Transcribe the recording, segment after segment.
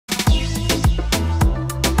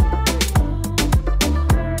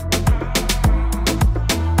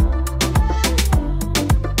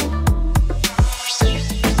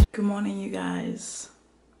morning, you guys.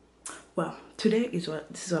 Well, this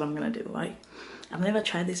is what I'm gonna do, right? I've never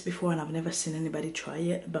tried this before and I've never seen anybody try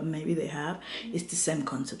it, but maybe they have. It's the same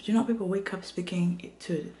concept. You know, people wake up speaking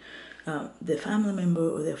to their family member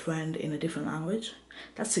or their friend in a different language.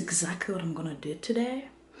 That's exactly what I'm gonna do today,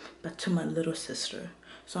 but to my little sister.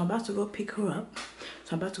 So I'm about to go pick her up.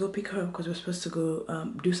 Because we're supposed to go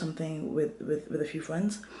do something with a few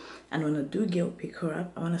friends. And when I do go pick her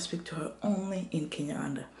up, I want to speak to her only in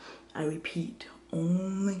Kinyarwanda. I repeat,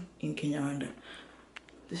 only in Kinyarwanda.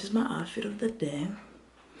 This is my outfit of the day.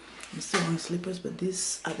 I'm still wearing slippers, but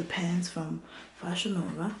these are the pants from Fashion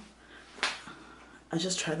Nova. I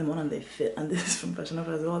just tried them on and they fit. And this is from Fashion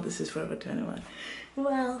Nova as well. This is Forever 21.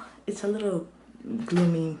 Well, it's a little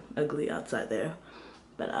gloomy, ugly outside there,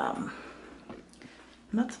 but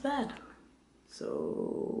not bad.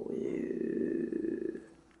 So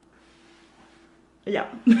yeah.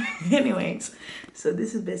 Anyways, so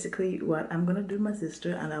this is basically what I'm gonna do with my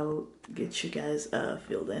sister, and I'll get you guys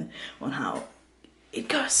filled in on how it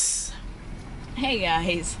goes. Hey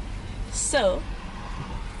guys, so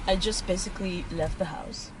I just basically left the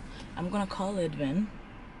house. I'm gonna call Edwin,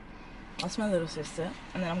 that's my little sister,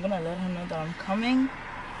 and then I'm gonna let her know that I'm coming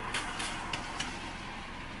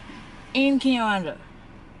in Kinyarwanda.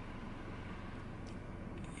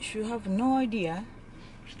 She'll have no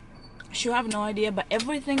idea, but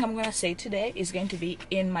everything I'm gonna say today is going to be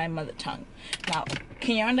in my mother tongue. Now,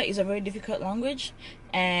 Kinyarwanda is a very difficult language,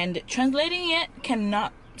 and translating it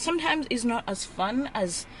sometimes is not as fun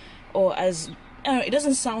as, it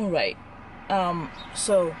doesn't sound right.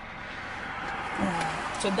 So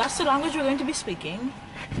that's the language we're going to be speaking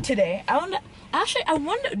today. I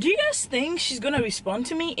wonder, do you guys think she's gonna respond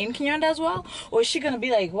to me in Kinyarwanda as well, or is she gonna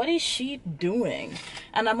be like, what is she doing?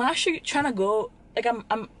 And I'm actually trying to go, like,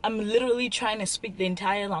 I'm literally trying to speak the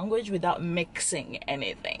entire language without mixing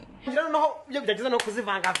anything.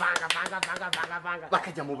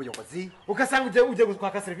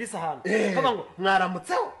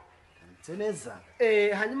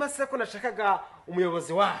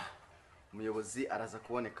 umuyobozi araza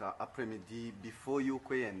kuboneka apremidi before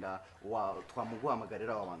yuko yenda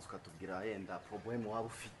twamuguhamagarira wabanza ukatubwira yenda problem waba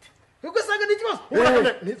ufite.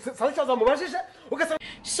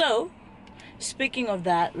 So, speaking of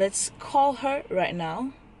that, let's call her right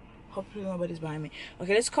now. Hopefully nobody's behind me.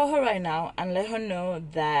 Okay, let's call her right now and let her know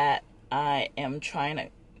that I am trying to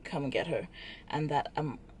come get her and that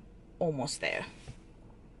I'm almost there.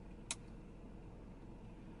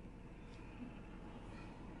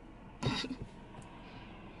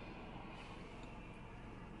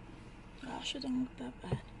 Oh, she don't look that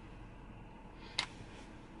bad.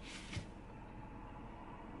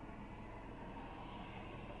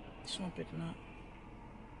 It's not picking up.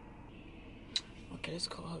 Okay, let's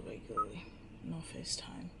call her regularly. No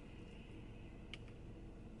FaceTime.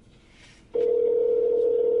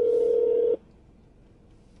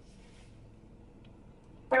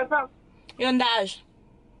 What's up? Yondaj.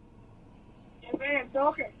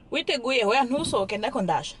 Okay. Witeguye hoya ntusohoke ndako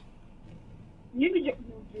ndaje. Nibije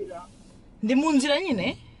kunzira. Ndi mu nzira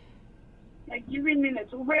nyine? Like give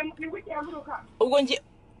minutes. Uvuye mu wiki yaguruka. Ubwo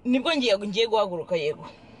nibwo ngiye guhaguruka yego.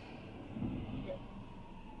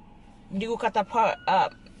 Ndi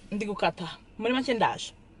gukata muri make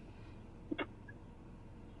ndaje.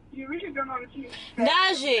 You really don't know what you.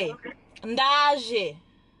 Ndaje.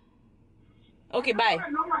 Okay, bye.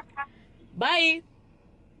 Bye.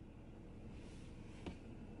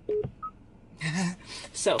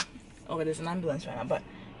 So, there's an ambulance right now, but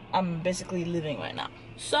I'm basically living right now.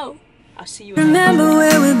 So, I'll see you. Remember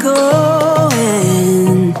where we're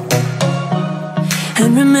going,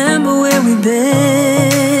 and remember where we've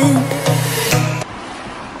been.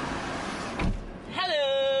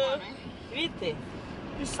 Hello. Vite.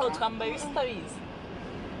 So twambaye bistabizi.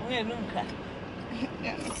 Mwe nunca.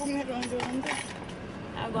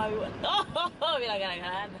 Oh,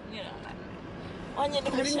 biragaragara. Onye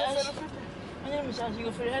n'umushaje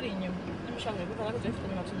igofero hari inyuma. N'umushaka gukora ko dufite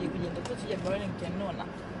nyuma tugiye kugenda tugiye Burlington nona.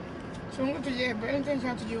 Sungu tugiye Burlington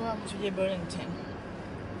cyangwa tugiye wapi? Tugiye Burlington.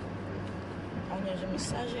 Onye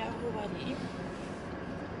message aho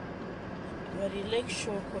bari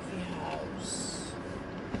Lakeshore Coffee House.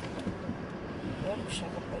 Bari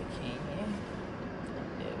gushaka parking.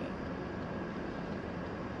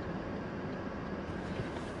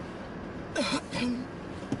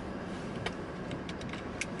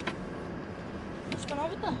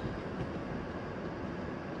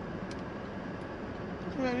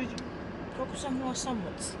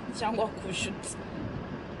 Samutse cyangwa kushutse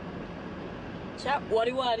cya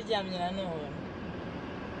wari waryamye nanone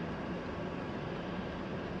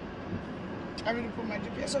I already put my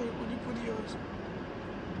GPS, so would you put yours?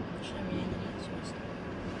 Candy.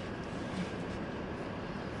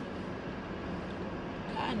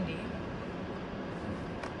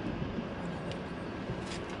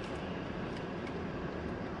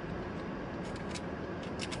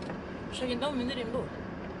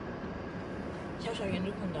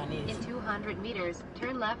 In 200 meters,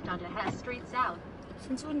 turn left onto Hess Street South.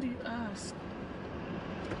 Since when do you ask?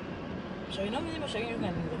 So you know me, I'm showing you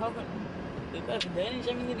can do how can you got the any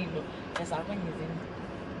shaman in the as I can use in.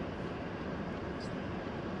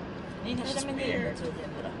 Nina shaman in the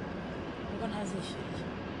gender. You can have this shit.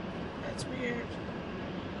 That's weird.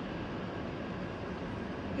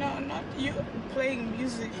 No, not you playing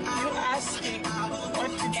music. You asking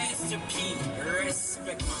what to do.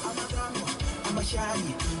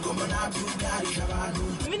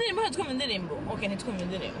 Okay, it's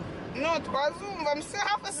coming in. No, it was Zoom. I'm still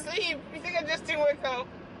half asleep. You think I just didn't wake up?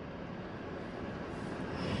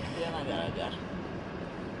 Yeah, I got.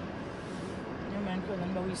 Your man could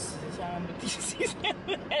remember we see the sound of the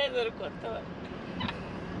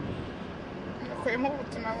Foi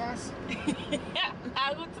muito na massa.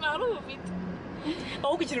 I go to the roof.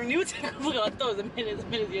 Oh, could you mute? I forgot those minutes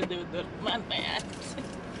you do. Man,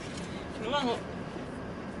 no.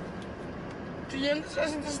 Tu já não está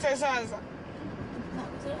sendo estressada?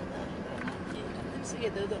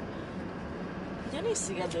 Eu nem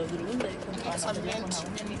siga Deus, não dá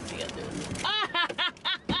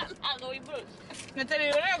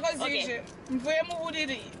Natalia, olha a coisa que vamos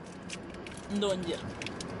morrer. Don't you?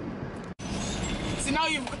 See, now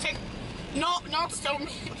you take. No, tell me.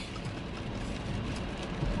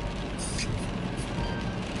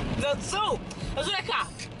 That's so. That's what I got.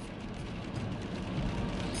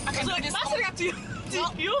 I can do this.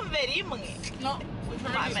 You very money. No,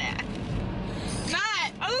 my man. Nah,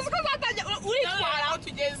 I was going to tell you. We out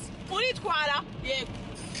to this. We quarter. Yeah.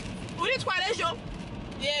 We quarter show.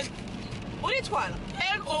 Yeah. We quarter.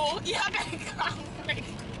 Oh, yeah,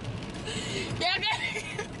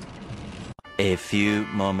 A few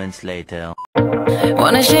moments later.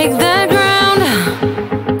 Wanna shake the ground,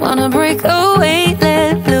 wanna break away,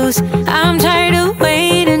 let loose. I'm tired of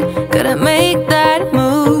waiting, gotta make that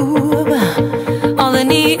move. All the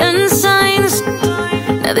neon signs,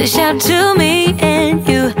 now they shout to me and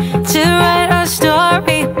you to write our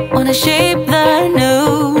story. Wanna shape the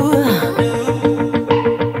new.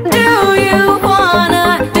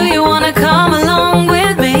 Do you wanna come along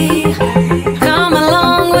with me? Come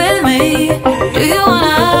along with me. Do you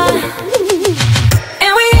wanna?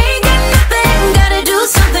 And we ain't got nothing, gotta do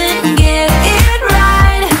something, get it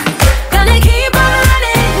right. Gonna keep on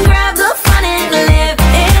running, grab the fun and live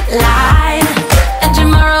it live. And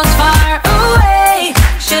tomorrow's far away,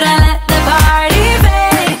 should I let the party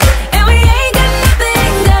fade? And we ain't got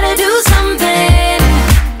nothing, gotta do something,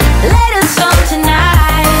 let us on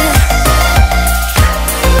tonight.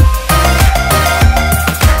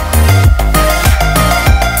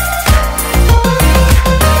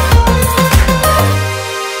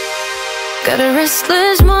 Got a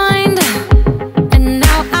restless